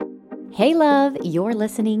Hey love, you're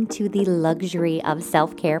listening to the Luxury of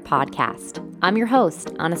Self-Care podcast. I'm your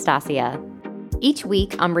host, Anastasia. Each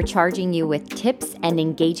week, I'm recharging you with tips and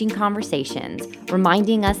engaging conversations,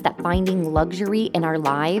 reminding us that finding luxury in our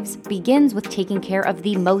lives begins with taking care of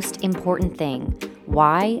the most important thing,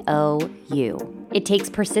 Y-O-U. It takes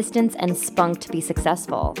persistence and spunk to be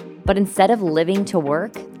successful, but instead of living to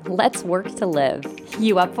work, let's work to live.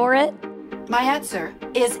 You up for it? My answer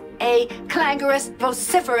is a clangorous,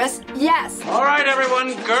 vociferous yes. All right,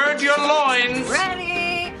 everyone, gird your loins.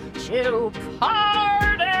 Ready to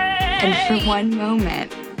party. And for one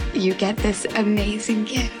moment, you get this amazing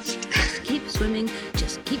gift. Keep swimming,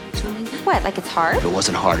 just keep swimming. What, like it's hard? If it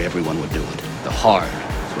wasn't hard, everyone would do it. The hard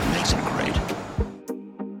is what makes it great.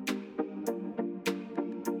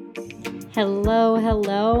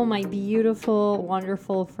 Hello, my beautiful,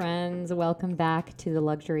 wonderful friends. Welcome back to the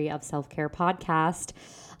Luxury of Self-Care podcast.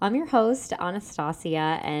 I'm your host,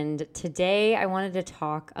 Anastasia, and today I wanted to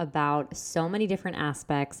talk about so many different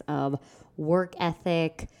aspects of work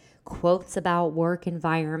ethic, quotes about work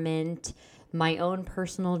environment, my own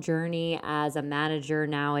personal journey as a manager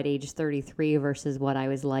now at age 33 versus what I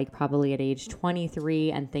was like probably at age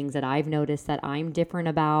 23, and things that I've noticed that I'm different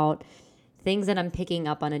about, things that I'm picking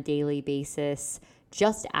up on a daily basis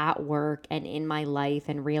just at work and in my life,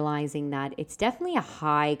 and realizing that it's definitely a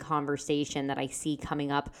high conversation that I see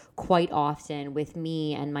coming up quite often with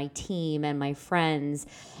me and my team and my friends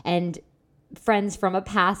and friends from a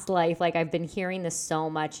past life. Like, I've been hearing this so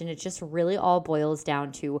much, and it just really all boils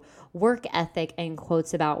down to work ethic and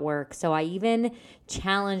quotes about work. So I even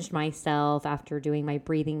challenged myself after doing my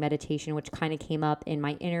breathing meditation, which kind of came up in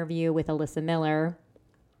my interview with Alyssa Miller.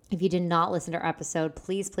 If you did not listen to our episode,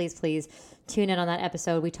 please tune in on that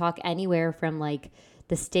episode. We talk anywhere from like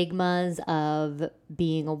the stigmas of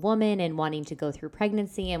being a woman and wanting to go through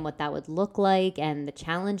pregnancy and what that would look like, and the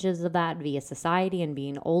challenges of that via society and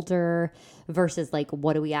being older versus like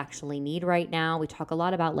what do we actually need right now. We talk a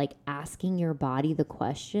lot about like asking your body the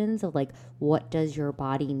questions of like, what does your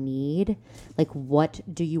body need? Like, what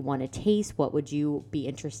do you want to taste? What would you be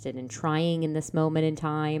interested in trying in this moment in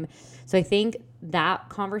time? So I think that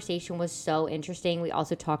conversation was so interesting. We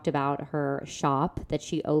also talked about her shop that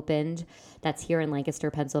she opened that's here in Lancaster,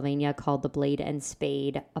 Pennsylvania, called the Blade and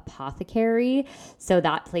Spade Apothecary. So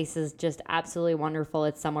that place is just absolutely wonderful.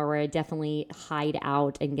 It's somewhere where I definitely hide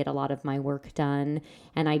out and get a lot of my work done.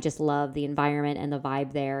 And I just love the environment and the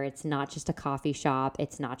vibe there. It's not just a coffee shop.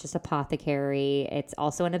 It's not just apothecary. It's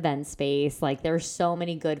also an event space. Like, there's so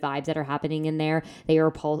many good vibes that are happening in there. They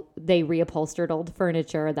reupholstered old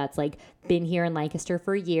furniture that's like been here in Lancaster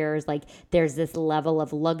for years. Like, there's this level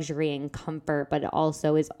of luxury and comfort, but it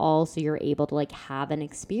also is you're able to like have an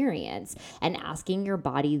experience and asking your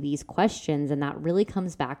body these questions. And that really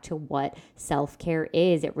comes back to what self-care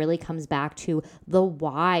is. It really comes back to the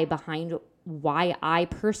why behind why I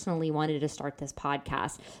personally wanted to start this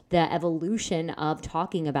podcast, the evolution of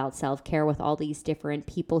talking about self-care with all these different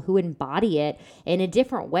people who embody it in a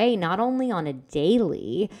different way, not only on a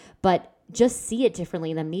daily, but just see it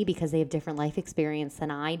differently than me because they have different life experience than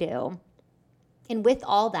I do. And with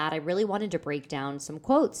all that, I really wanted to break down some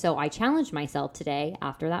quotes. So I challenged myself today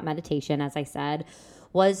after that meditation, as I said,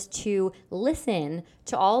 was to listen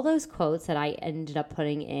to all those quotes that I ended up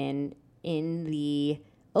putting in the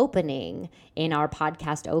opening, in our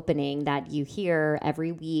podcast opening that you hear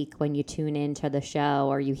every week when you tune into the show,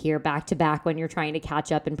 or you hear back to back when you're trying to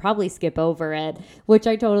catch up and probably skip over it, which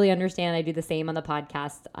I totally understand. I do the same on the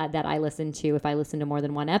podcast that I listen to if I listen to more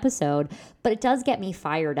than one episode, but it does get me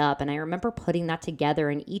fired up. And I remember putting that together,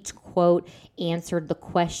 and each quote answered the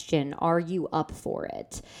question, are you up for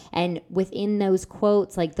it? And within those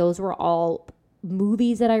quotes, like, those were all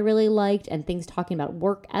movies that I really liked and things talking about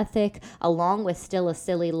work ethic, along with still a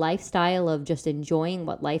silly lifestyle of just enjoying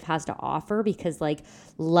what life has to offer, because like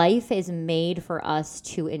life is made for us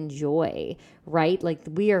to enjoy, right? Like,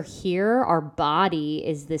 we are here, our body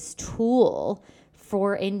is this tool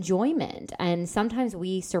for enjoyment. And sometimes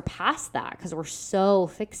we surpass that because we're so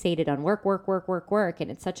fixated on work. And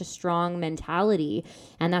it's such a strong mentality.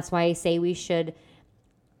 And that's why I say we should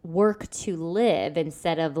work to live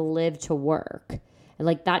instead of live to work.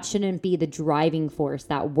 Like, that shouldn't be the driving force,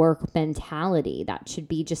 that work mentality. That should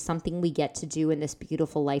be just something we get to do in this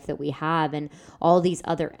beautiful life that we have, and all these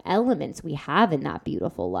other elements we have in that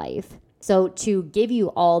beautiful life. So to give you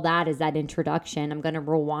all that as that introduction, I'm going to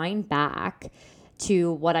rewind back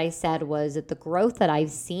to what I said was that the growth that I've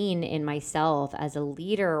seen in myself as a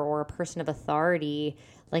leader or a person of authority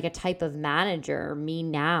like a type of manager, me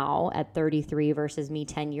now at 33 versus me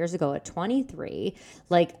 10 years ago at 23.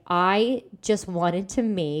 Like I just wanted to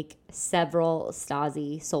make several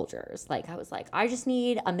Stasi soldiers. Like I was like, I just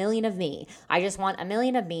need 1,000,000 of me. I just want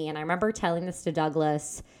 1,000,000 of me. And I remember telling this to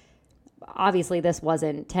Douglas. Obviously this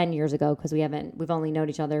wasn't 10 years ago because we've only known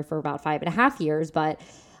each other for about 5.5 years. But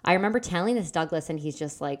I remember telling this to Douglas and he's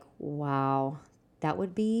just like, wow, that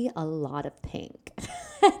would be a lot of pink.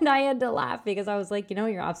 And I had to laugh because I was like,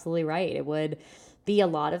 you're absolutely right. It would be a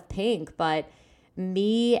lot of pink, but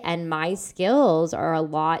me and my skills are a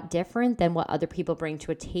lot different than what other people bring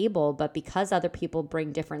to a table. But because other people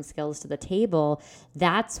bring different skills to the table,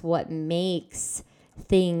 that's what makes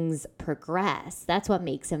things progress. That's what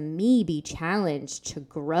makes me be challenged to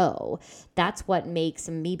grow. That's what makes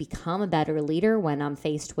me become a better leader when I'm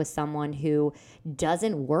faced with someone who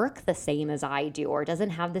doesn't work the same as I do or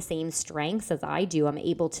doesn't have the same strengths as I do. I'm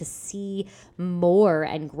able to see more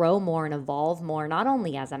and grow more and evolve more, not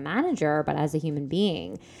only as a manager, but as a human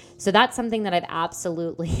being. So that's something that I've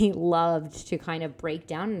absolutely loved to kind of break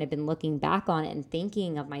down. And I've been looking back on it and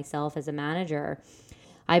thinking of myself as a manager.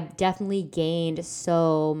 I've definitely gained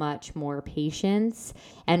so much more patience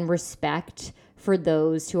and respect for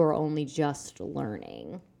those who are only just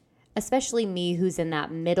learning, especially me who's in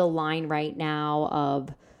that middle line right now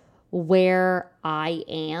of where I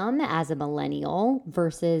am as a millennial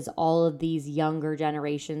versus all of these younger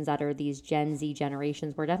generations that are these Gen Z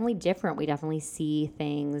generations. We're definitely different. We definitely see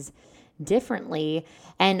things differently.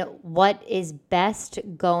 And what is best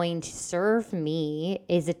going to serve me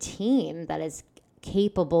is a team that is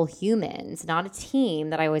capable humans, not a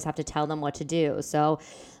team that I always have to tell them what to do. So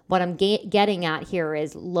what I'm getting at here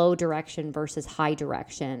is low direction versus high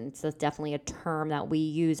direction. So it's definitely a term that we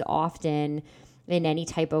use often in any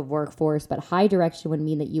type of workforce, but high direction would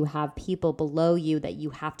mean that you have people below you that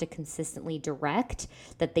you have to consistently direct,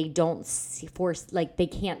 that they don't they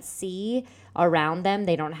can't see around them.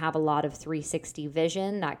 They don't have a lot of 360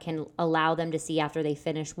 vision that can allow them to see after they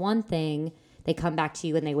finish one thing. They come back to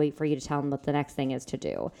you and they wait for you to tell them what the next thing is to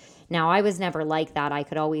do. Now, I was never like that. I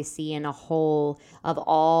could always see in a whole of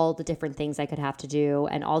all the different things I could have to do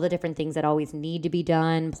and all the different things that always need to be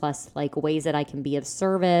done, plus like ways that I can be of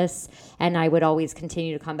service. And I would always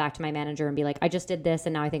continue to come back to my manager and be like, I just did this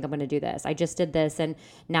and now I think I'm going to do this. I just did this and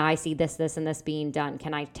now I see this, and this being done.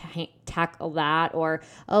 Can I tackle that? Or,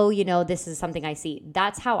 oh, this is something I see.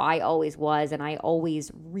 That's how I always was. And I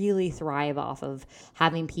always really thrive off of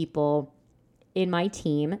having people in my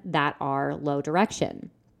team that are low direction.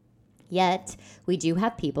 Yet we do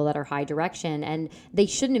have people that are high direction, and they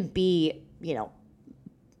shouldn't be,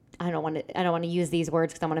 I don't want to use these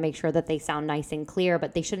words because I want to make sure that they sound nice and clear,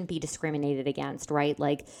 but they shouldn't be discriminated against, right?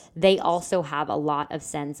 Like they also have a lot of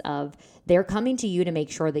sense of they're coming to you to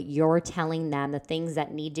make sure that you're telling them the things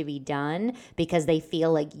that need to be done because they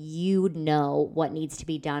feel like you know what needs to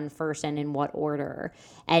be done first and in what order.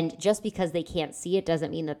 And just because they can't see it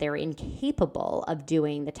doesn't mean that they're incapable of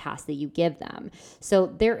doing the task that you give them. So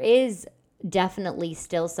there is definitely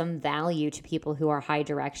still some value to people who are high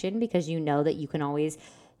direction because you know that you can always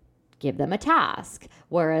give them a task.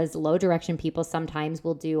 Whereas low direction people sometimes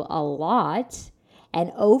will do a lot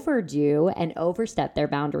and overdo and overstep their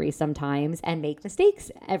boundaries sometimes and make mistakes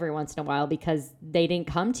every once in a while because they didn't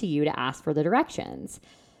come to you to ask for the directions.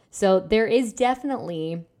 So there is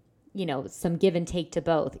definitely, some give and take to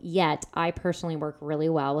both. Yet I personally work really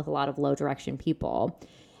well with a lot of low direction people.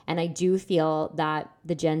 And I do feel that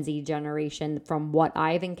the Gen Z generation, from what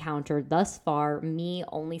I've encountered thus far, me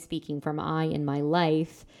only speaking from I in my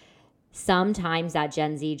life, sometimes that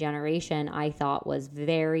Gen Z generation I thought was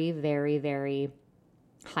very, very, very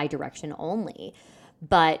high direction only.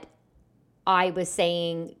 But I was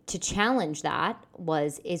saying to challenge that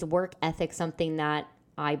is work ethic something that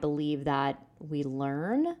I believe that we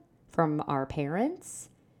learn from our parents,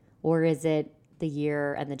 or is it the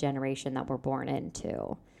year and the generation that we're born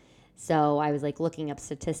into? So I was like looking up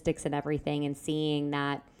statistics and everything and seeing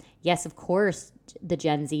that, yes, of course, the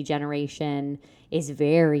Gen Z generation is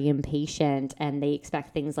very impatient and they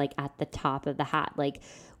expect things like at the top of the hat. Like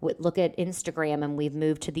look at Instagram and we've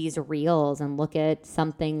moved to these reels, and look at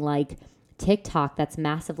something like TikTok that's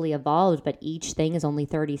massively evolved, but each thing is only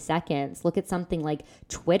 30 seconds. Look at something like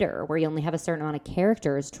Twitter where you only have a certain amount of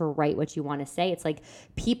characters to write what you want to say. It's like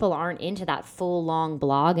people aren't into that full long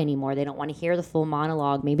blog anymore. They don't want to hear the full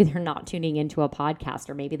monologue. Maybe they're not tuning into a podcast,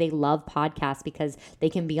 or maybe they love podcasts because they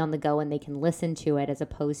can be on the go and they can listen to it as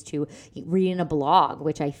opposed to reading a blog,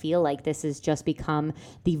 which I feel like this has just become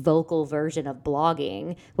the vocal version of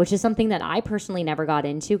blogging, which is something that I personally never got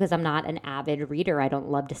into because I'm not an avid reader. I don't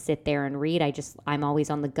love to sit there and read. read. I'm always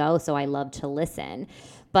on the go. So I love to listen.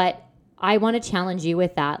 But I want to challenge you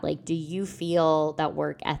with that. Like, do you feel that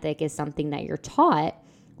work ethic is something that you're taught,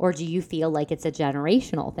 or do you feel like it's a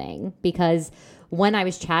generational thing? Because when I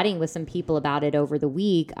was chatting with some people about it over the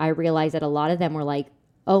week, I realized that a lot of them were like,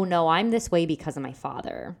 oh no, I'm this way because of my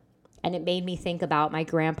father. And it made me think about my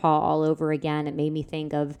grandpa all over again. It made me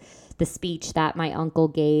think of the speech that my uncle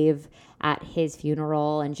gave at his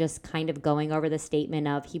funeral, and just kind of going over the statement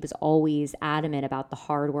of he was always adamant about the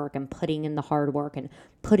hard work and putting in the hard work and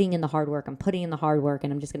putting in the hard work and putting in the hard work.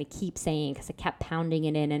 And I'm just going to keep saying, because I kept pounding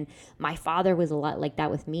it in. And my father was a lot like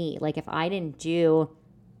that with me. Like, if I didn't do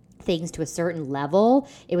things to a certain level,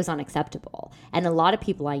 it was unacceptable. And a lot of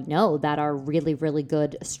people I know that are really, really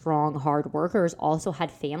good, strong, hard workers also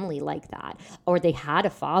had family like that, or they had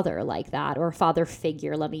a father like that, or a father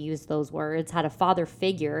figure, let me use those words, had a father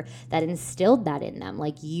figure that instilled that in them.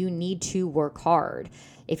 Like, you need to work hard.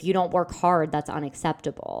 If you don't work hard, that's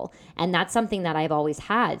unacceptable. And that's something that I've always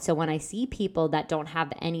had. So when I see people that don't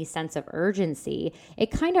have any sense of urgency,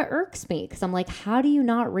 it kind of irks me, because I'm like, how do you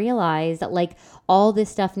not realize that like all this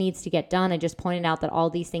stuff needs to get done? I just pointed out that all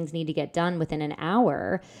these things need to get done within an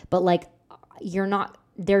hour, but like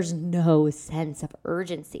there's no sense of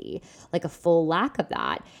urgency, like a full lack of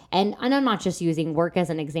that. And I'm not just using work as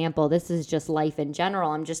an example. This is just life in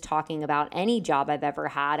general. I'm just talking about any job I've ever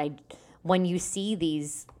had. When you see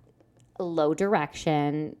these low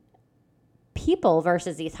direction people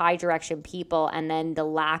versus these high direction people, and then the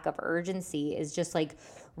lack of urgency is just like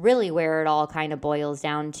really where it all kind of boils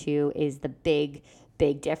down to, is the big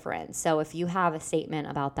difference. So if you have a statement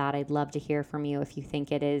about that, I'd love to hear from you. If you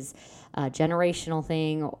think it is a generational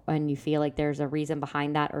thing and you feel like there's a reason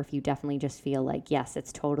behind that, or if you definitely just feel like, yes,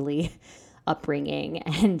 it's totally upbringing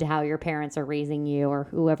and how your parents are raising you, or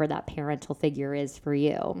whoever that parental figure is for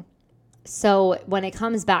you. So when it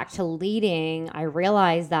comes back to leading, I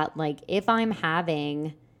realize that like if I'm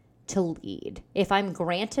having to lead, if I'm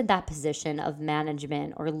granted that position of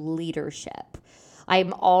management or leadership,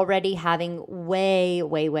 I'm already having way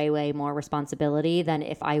more responsibility than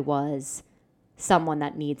if I was someone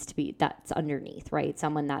that's underneath, right?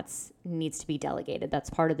 Someone needs to be delegated.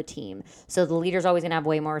 That's part of the team. So the leader's always going to have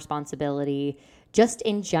way more responsibility just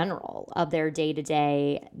in general of their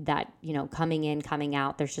day-to-day, that, you know, coming in, coming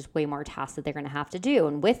out, there's just way more tasks that they're going to have to do.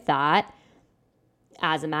 And with that,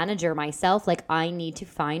 as a manager myself, like I need to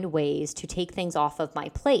find ways to take things off of my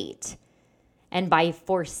plate. And by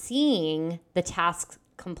foreseeing the tasks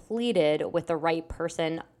completed with the right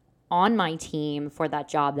person on my team for that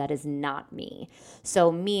job that is not me.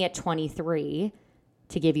 So me at 23,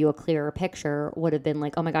 to give you a clearer picture, would have been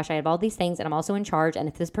like, oh my gosh, I have all these things and I'm also in charge. And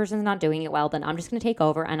if this person's not doing it well, then I'm just going to take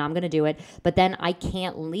over and I'm going to do it. But then I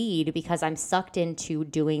can't lead because I'm sucked into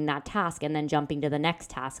doing that task and then jumping to the next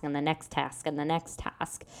task and the next task and the next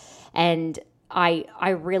task. And I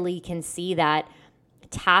really can see that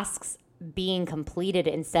tasks being completed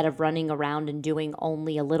instead of running around and doing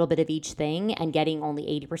only a little bit of each thing and getting only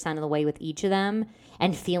 80% of the way with each of them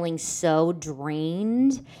and feeling so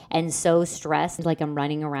drained and so stressed, like I'm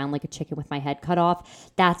running around like a chicken with my head cut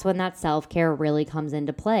off. That's when that self-care really comes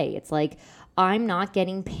into play. It's like, I'm not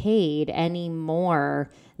getting paid any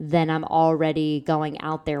more than I'm already going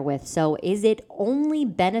out there with. So is it only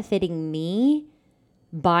benefiting me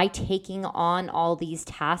by taking on all these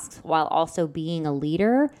tasks while also being a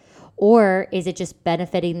leader? Or is it just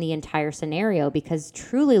benefiting the entire scenario? Because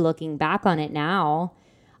truly looking back on it now,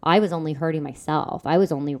 I was only hurting myself. I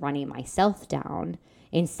was only running myself down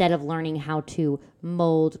instead of learning how to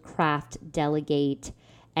mold, craft, delegate,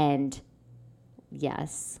 and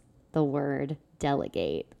yes, the word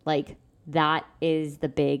delegate. Like, that is the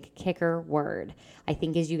big kicker word. I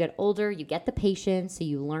think as you get older, you get the patience, so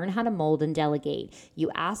you learn how to mold and delegate.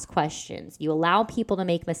 You ask questions. You allow people to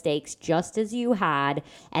make mistakes just as you had,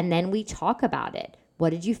 and then we talk about it.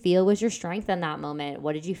 What did you feel was your strength in that moment?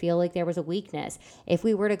 What did you feel like there was a weakness? If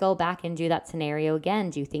we were to go back and do that scenario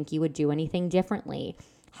again, do you think you would do anything differently?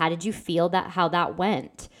 How did you feel how that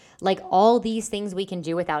went? Like, all these things we can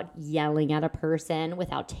do without yelling at a person,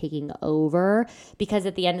 without taking over. Because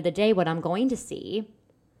at the end of the day, what I'm going to see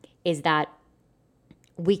is that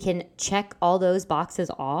we can check all those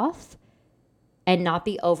boxes off and not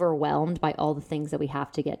be overwhelmed by all the things that we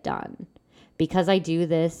have to get done. Because I do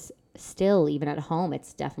this still, even at home,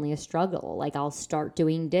 it's definitely a struggle. Like, I'll start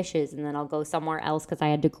doing dishes and then I'll go somewhere else because I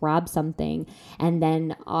had to grab something. And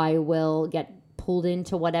then I will get pulled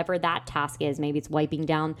into whatever that task is. Maybe it's wiping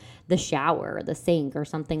down the shower, the sink, or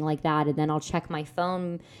something like that. And then I'll check my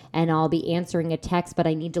phone and I'll be answering a text, but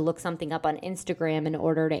I need to look something up on Instagram in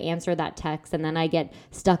order to answer that text. And then I get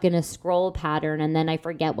stuck in a scroll pattern, and then I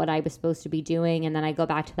forget what I was supposed to be doing. And then I go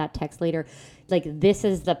back to that text later. Like, this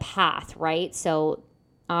is the path, right? So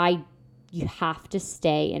you have to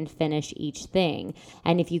stay and finish each thing.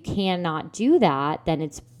 And if you cannot do that, then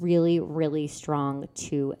it's really, really strong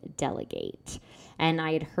to delegate. And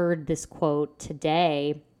I had heard this quote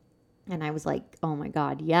today, and I was like, oh my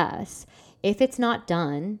God, yes. If it's not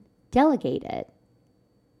done, delegate it.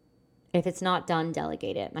 If it's not done,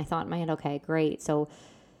 delegate it. And I thought in my head, okay, great. So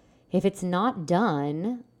if it's not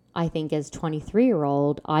done, I think as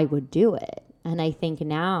 23-year-old, I would do it. And I think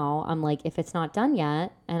now I'm like, if it's not done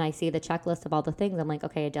yet, and I see the checklist of all the things, I'm like,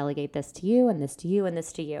 okay, I delegate this to you and this to you and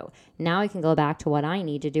this to you. Now I can go back to what I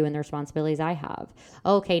need to do and the responsibilities I have.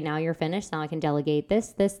 Okay, now you're finished. Now I can delegate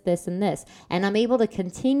this, and this. And I'm able to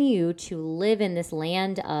continue to live in this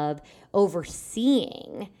land of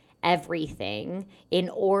overseeing everything in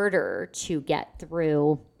order to get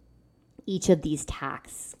through each of these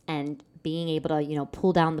tasks and being able to,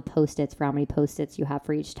 pull down the Post-its for how many Post-its you have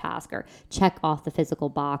for each task, or check off the physical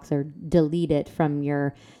box, or delete it from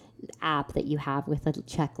your app that you have with a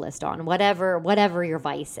checklist on, whatever your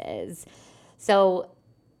vice is. So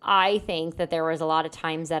I think that there was a lot of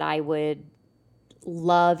times that I would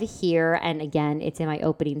love here, and again, it's in my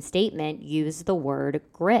opening statement, use the word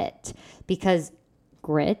grit, because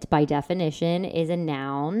grit by definition is a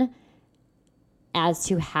noun, as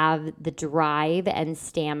to have the drive and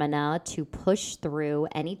stamina to push through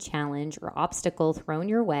any challenge or obstacle thrown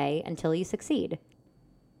your way until you succeed.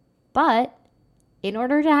 But in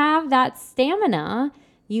order to have that stamina,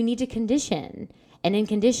 you need to condition. And in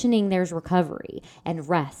conditioning, there's recovery and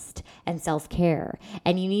rest and self-care.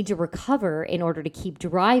 And you need to recover in order to keep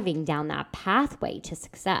driving down that pathway to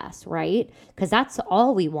success, right? Because that's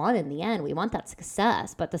all we want in the end. We want that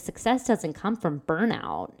success, but the success doesn't come from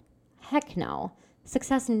burnout. Heck no.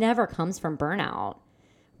 Success never comes from burnout,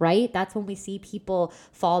 right? That's when we see people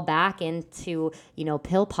fall back into,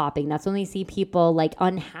 pill popping. That's when we see people like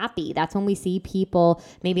unhappy. That's when we see people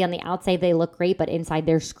maybe on the outside they look great, but inside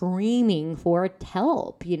they're screaming for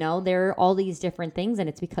help. There are all these different things, and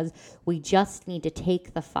it's because we just need to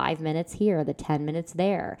take the 5 minutes here, the 10 minutes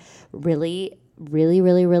there. Really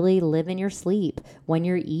live in your sleep when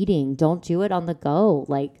you're eating. Don't do it on the go.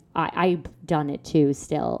 Like I've done it too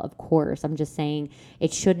still, of course. I'm just saying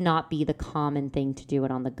it should not be the common thing to do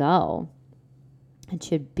it on the go. It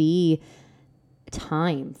should be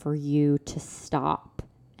time for you to stop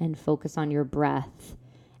and focus on your breath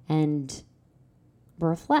and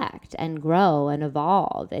reflect and grow and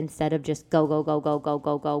evolve instead of just go,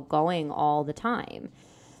 going all the time.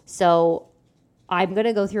 So I'm going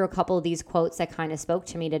to go through a couple of these quotes that kind of spoke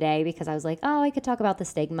to me today, because I was like, oh, I could talk about the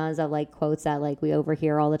stigmas of like quotes that like we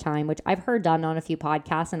overhear all the time, which I've heard done on a few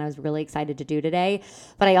podcasts, and I was really excited to do today.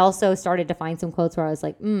 But I also started to find some quotes where I was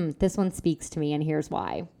like, this one speaks to me, and here's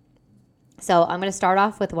why. So I'm going to start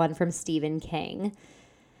off with one from Stephen King,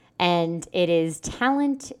 and it is,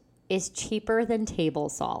 talent is cheaper than table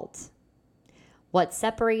salt. What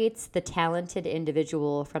separates the talented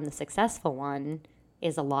individual from the successful one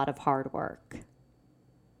is a lot of hard work.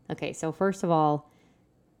 Okay, so first of all,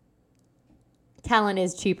 talent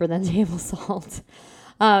is cheaper than table salt.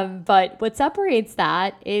 But what separates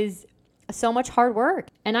that is so much hard work.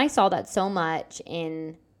 And I saw that so much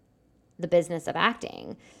in the business of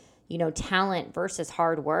acting, talent versus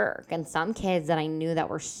hard work. And some kids that I knew that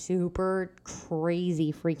were super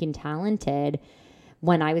crazy freaking talented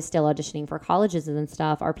when I was still auditioning for colleges and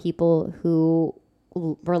stuff are people who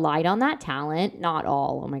relied on that talent. Not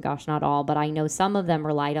all, oh my gosh, not all, but I know some of them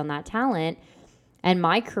relied on that talent, and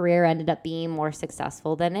my career ended up being more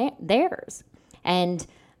successful than theirs. And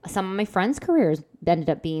some of my friends' careers ended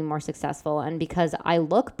up being more successful. And because I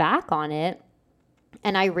look back on it,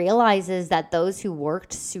 and I realizes that those who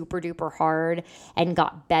worked super duper hard and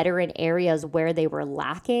got better in areas where they were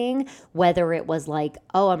lacking, whether it was like,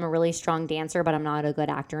 oh, I'm a really strong dancer, but I'm not a good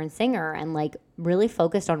actor and singer, and like really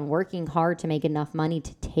focused on working hard to make enough money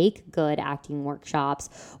to take good acting workshops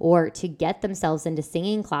or to get themselves into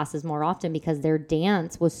singing classes more often because their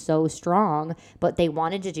dance was so strong, but they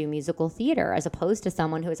wanted to do musical theater, as opposed to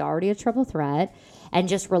someone who was already a triple threat and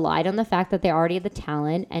just relied on the fact that they already had the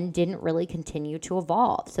talent and didn't really continue to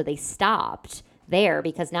evolve. So they stopped there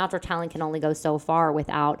because natural talent can only go so far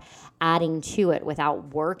without adding to it,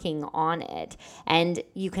 without working on it. And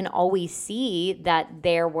you can always see that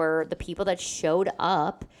there were the people that showed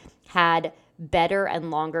up had better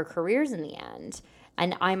and longer careers in the end.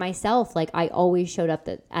 And I myself, like, I always showed up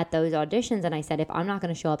at those auditions, and I said, if I'm not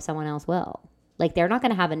going to show up, someone else will. Like, they're not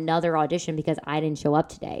going to have another audition because I didn't show up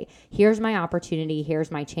today. Here's my opportunity. Here's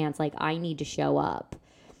my chance. Like, I need to show up.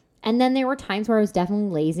 And then there were times where I was definitely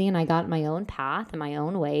lazy and I got my own path and my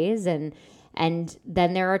own ways. And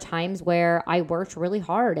then there are times where I worked really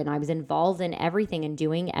hard and I was involved in everything and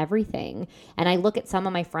doing everything. And I look at some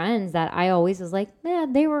of my friends that I always was like,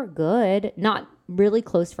 they were good. Not really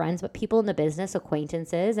close friends, but people in the business,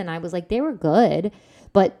 acquaintances. And I was like, they were good,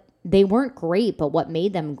 but they weren't great. But what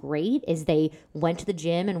made them great is they went to the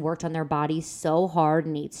gym and worked on their bodies so hard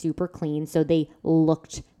and ate super clean. So they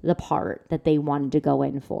looked the part that they wanted to go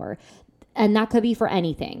in for. And that could be for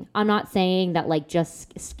anything. I'm not saying that like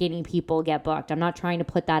just skinny people get booked. I'm not trying to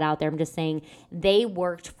put that out there. I'm just saying they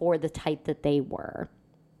worked for the type that they were.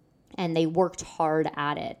 And they worked hard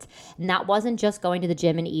at it. And that wasn't just going to the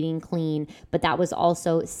gym and eating clean, but that was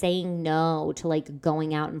also saying no to like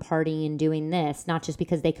going out and partying and doing this, not just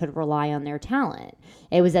because they could rely on their talent.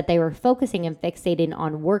 It was that they were focusing and fixated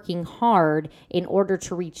on working hard in order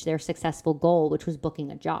to reach their successful goal, which was booking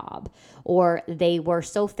a job. Or they were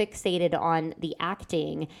so fixated on the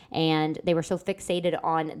acting and they were so fixated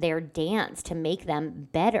on their dance to make them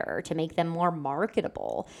better, to make them more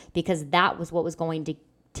marketable, because that was what was going to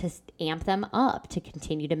amp them up, to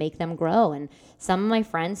continue to make them grow. And some of my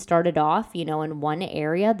friends started off, in one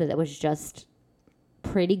area that was just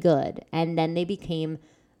pretty good. And then they became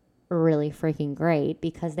really freaking great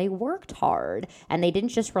because they worked hard and they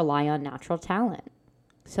didn't just rely on natural talent.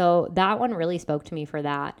 So that one really spoke to me for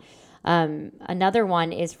that. Another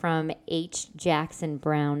one is from H. Jackson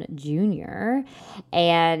Brown Jr.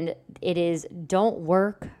 And it is, don't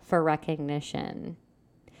work for recognition,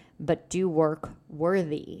 but do work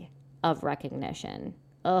worthy of recognition.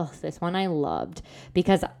 Oh, this one I loved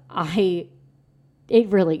because it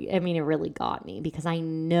really got me, because I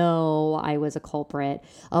know I was a culprit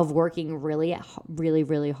of working really, really,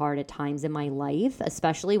 really hard at times in my life,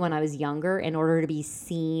 especially when I was younger, in order to be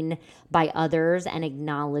seen by others and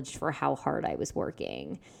acknowledged for how hard I was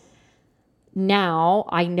working. Now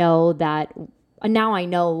I know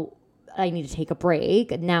I need to take a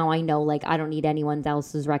break. Now I know, like, I don't need anyone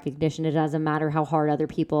else's recognition. It doesn't matter how hard other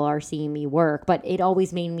people are seeing me work, but it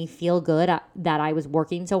always made me feel good that I was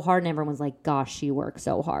working so hard, and everyone's like, gosh, she works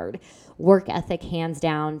so hard. Work ethic, hands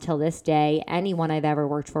down, till this day. Anyone I've ever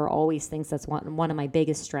worked for always thinks that's one of my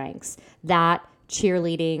biggest strengths. That,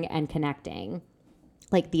 cheerleading, and connecting.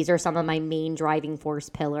 Like, these are some of my main driving force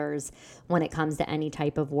pillars when it comes to any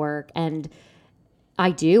type of work. And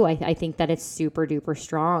I think that it's super duper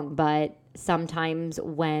strong, but sometimes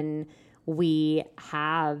when we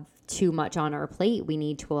have too much on our plate, we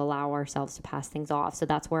need to allow ourselves to pass things off. So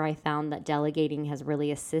that's where I found that delegating has really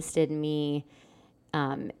assisted me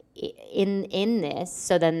in this.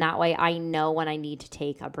 So then that way I know when I need to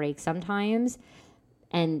take a break sometimes,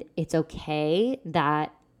 and it's okay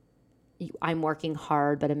that I'm working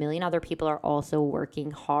hard, but a million other people are also working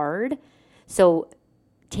hard. So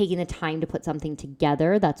taking the time to put something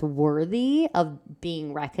together that's worthy of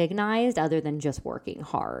being recognized other than just working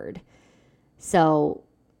hard. So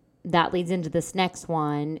that leads into this next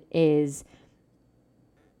one, is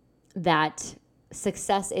that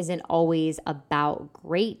success isn't always about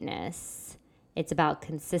greatness. It's about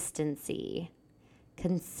consistency.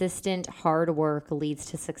 Consistent hard work leads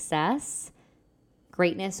to success.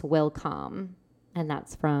 Greatness will come. And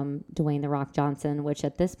that's from Dwayne "The Rock" Johnson, which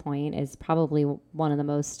at this point is probably one of the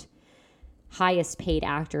most highest paid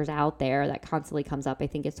actors out there. That constantly comes up. I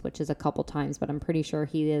think it switches a couple times, but I'm pretty sure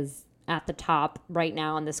he is at the top right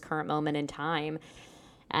now in this current moment in time.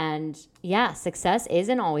 And yeah, success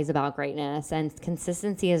isn't always about greatness, and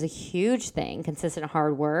consistency is a huge thing. Consistent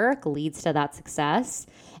hard work leads to that success,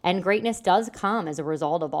 and greatness does come as a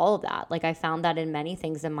result of all of that. Like, I found that in many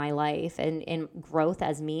things in my life, and in growth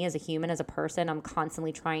as me, as a human, as a person. I'm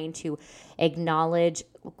constantly trying to acknowledge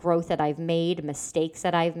growth that I've made, mistakes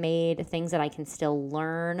that I've made, things that I can still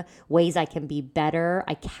learn, ways I can be better.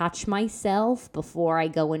 I catch myself before I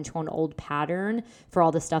go into an old pattern for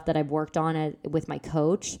all the stuff that I've worked on with my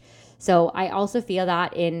coach. So I also feel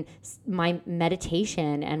that in my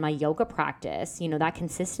meditation and my yoga practice, that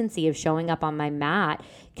consistency of showing up on my mat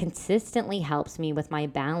consistently helps me with my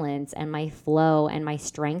balance and my flow and my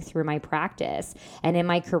strength through my practice. And in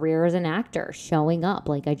my career as an actor, showing up,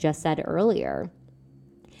 like I just said earlier.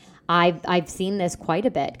 I've seen this quite a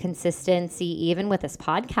bit. Consistency, even with this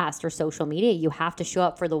podcast or social media, you have to show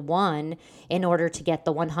up for the one in order to get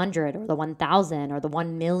the 100 or the 1,000 or the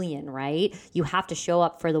 1 million, right? You have to show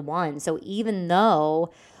up for the one. So even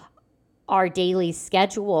though our daily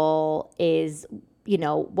schedule is,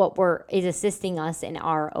 is assisting us in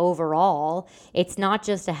our overall. It's not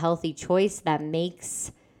just a healthy choice that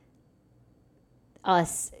makes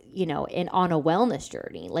us, on a wellness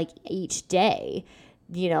journey, like each day.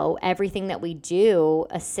 Everything that we do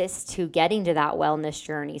assists to getting to that wellness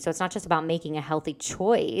journey. So it's not just about making a healthy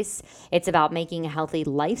choice, it's about making a healthy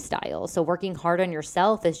lifestyle. So working hard on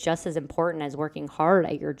yourself is just as important as working hard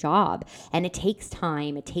at your job. And it takes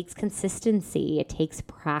time, it takes consistency, it takes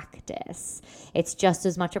practice. It's just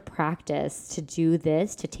as much a practice to do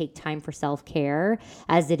this, to take time for self-care,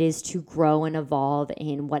 as it is to grow and evolve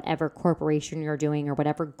in whatever corporation you're doing or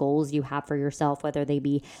whatever goals you have for yourself, whether they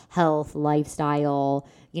be health, lifestyle,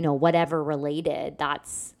 whatever related.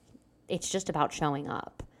 It's just about showing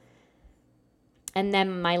up. And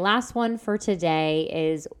then my last one for today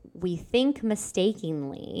is, we think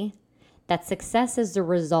mistakenly that success is the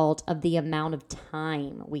result of the amount of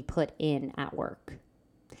time we put in at work,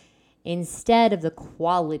 instead of the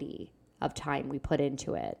quality of time we put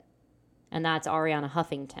into it. And that's Ariana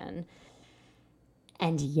Huffington.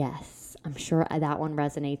 And yes, I'm sure that one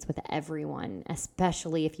resonates with everyone,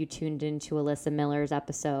 especially if you tuned into Alyssa Miller's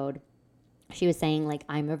episode. She was saying, like,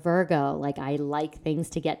 I'm a Virgo. Like, I like things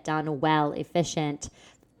to get done well, efficient,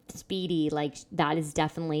 speedy. Like, that is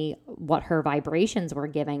definitely what her vibrations were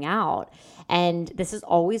giving out. And this is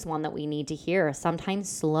always one that we need to hear. Sometimes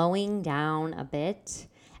slowing down a bit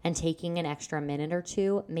and taking an extra minute or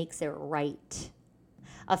two makes it right.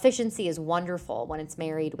 Efficiency is wonderful when it's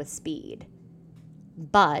married with speed,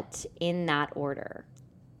 but in that order,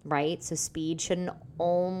 right? So speed shouldn't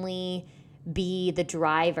only be the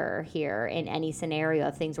driver here in any scenario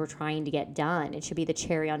of things we're trying to get done. It should be the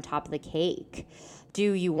cherry on top of the cake.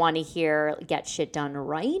 Do you want to hear get shit done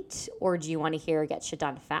right, or do you want to hear get shit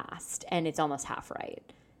done fast? And it's almost half right.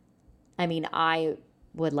 I mean, I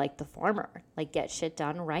would like the former, like get shit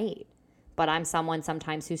done right. But I'm someone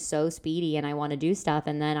sometimes who's so speedy and I want to do stuff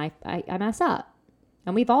and then I mess up.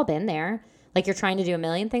 And we've all been there. Like, you're trying to do a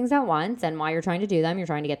million things at once, and while you're trying to do them, you're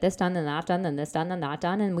trying to get this done, then that done, then this done, then that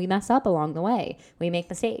done, and we mess up along the way. We make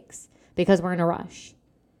mistakes because we're in a rush.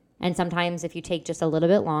 And sometimes if you take just a little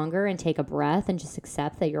bit longer and take a breath and just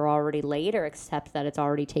accept that you're already late, or accept that it's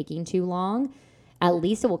already taking too long, at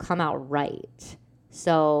least it will come out right.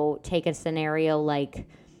 So take a scenario like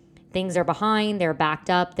things are behind, they're backed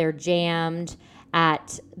up, they're jammed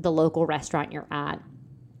at the local restaurant you're at,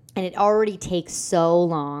 and it already takes so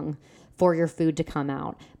long for your food to come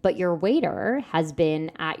out. But your waiter has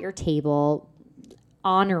been at your table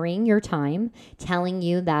honoring your time, telling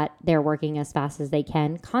you that they're working as fast as they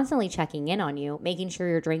can, constantly checking in on you, making sure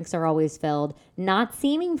your drinks are always filled, not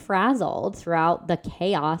seeming frazzled throughout the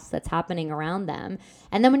chaos that's happening around them.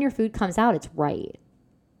 And then when your food comes out, it's right.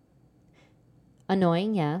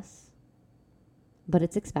 Annoying, yes, but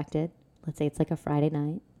it's expected. Let's say it's like a Friday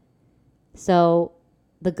night. So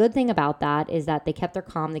the good thing about that is that they kept their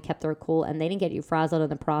calm, they kept their cool, and they didn't get you frazzled in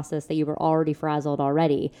the process that you were already frazzled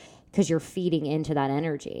already, because you're feeding into that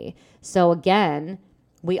energy. So again,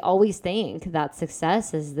 we always think that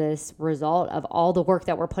success is this result of all the work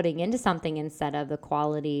that we're putting into something instead of the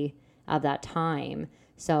quality of that time.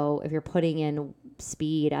 So if you're putting in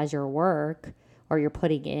speed as your work, or you're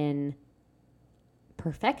putting in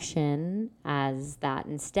perfection as that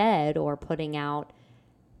instead, or putting out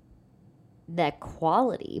that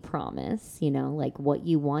quality promise, like what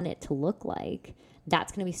you want it to look like,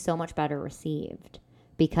 that's going to be so much better received,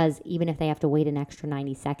 because even if they have to wait an extra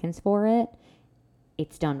 90 seconds for it,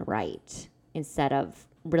 it's done right instead of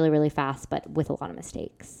really, really fast, but with a lot of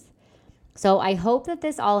mistakes. So I hope that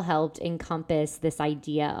this all helped encompass this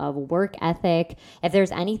idea of work ethic. If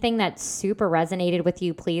there's anything that super resonated with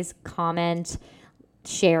you, please comment,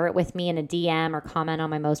 share it with me in a DM, or comment on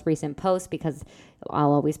my most recent post, because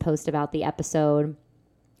I'll always post about the episode.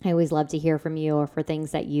 I always love to hear from you, or for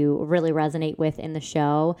things that you really resonate with in the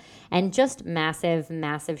show. And just massive,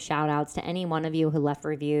 massive shout outs to any one of you who left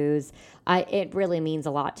reviews. It really means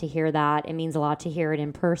a lot to hear that. It means a lot to hear it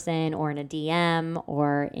in person, or in a DM,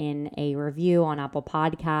 or in a review on Apple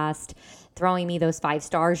Podcast, throwing me those 5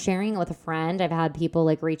 stars, sharing it with a friend. I've had people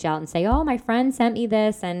like reach out and say, oh, my friend sent me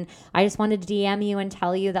this, and I just wanted to DM you and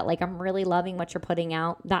tell you that, like, I'm really loving what you're putting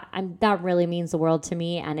out. That really means the world to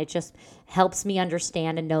me, and it just helps me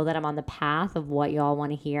understand and know that I'm on the path of what y'all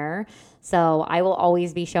want to hear. So I will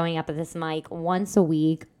always be showing up at this mic once a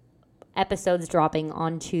week, episodes dropping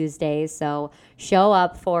on Tuesdays. So show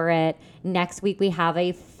up for it. Next week, we have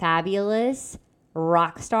a fabulous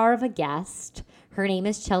rock star of a guest. Her name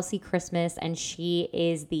is Chelsea Christmas, and she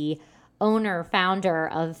is the owner, founder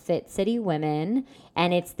of Fit City Women.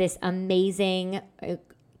 And it's this amazing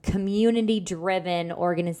community-driven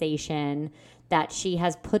organization that she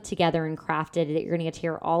has put together and crafted that you're going to get to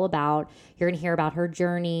hear all about. You're going to hear about her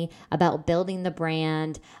journey, about building the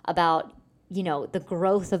brand, about the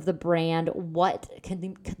growth of the brand, what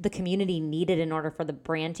the community needed in order for the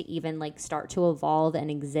brand to even start to evolve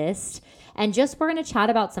and exist. And just we're going to chat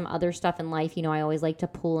about some other stuff in life. I always like to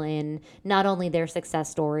pull in not only their success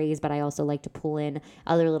stories, but I also like to pull in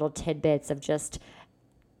other little tidbits of just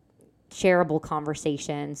shareable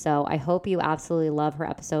conversation. So I hope you absolutely love her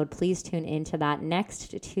episode. Please tune into that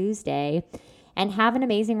next Tuesday. And have an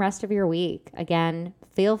amazing rest of your week. Again,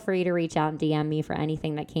 feel free to reach out and DM me for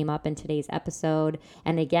anything that came up in today's episode.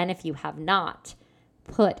 And again, if you have not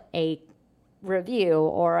put a review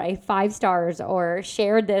or a 5 stars or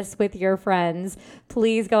shared this with your friends,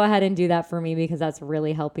 please go ahead and do that for me, because that's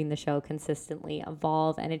really helping the show consistently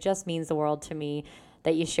evolve. And it just means the world to me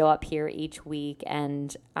that you show up here each week,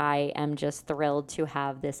 and I am just thrilled to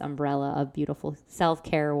have this umbrella of beautiful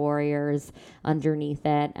self-care warriors underneath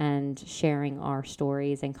it and sharing our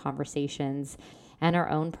stories and conversations and our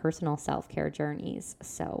own personal self-care journeys.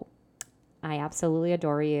 So I absolutely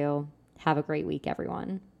adore you. Have a great week,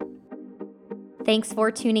 everyone. Thanks for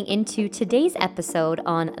tuning into today's episode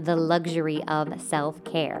on the luxury of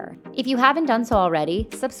self-care. If you haven't done so already,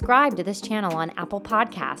 subscribe to this channel on Apple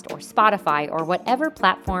Podcast or Spotify or whatever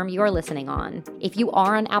platform you're listening on. If you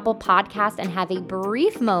are on Apple Podcast and have a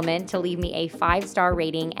brief moment to leave me a 5-star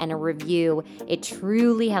rating and a review, it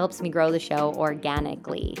truly helps me grow the show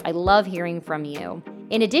organically. I love hearing from you.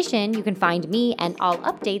 In addition, you can find me and all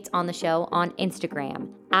updates on the show on Instagram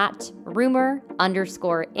at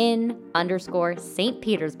rumor_in_St.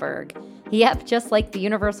 Petersburg. Yep, just like the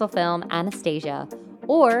Universal film Anastasia.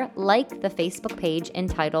 Or like the Facebook page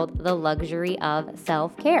entitled The Luxury of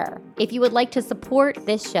Self-Care. If you would like to support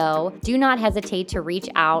this show, do not hesitate to reach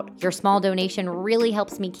out. Your small donation really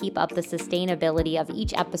helps me keep up the sustainability of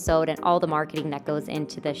each episode and all the marketing that goes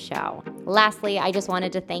into this show. Lastly, I just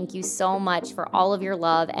wanted to thank you so much for all of your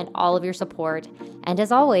love and all of your support, and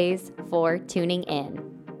as always, for tuning in.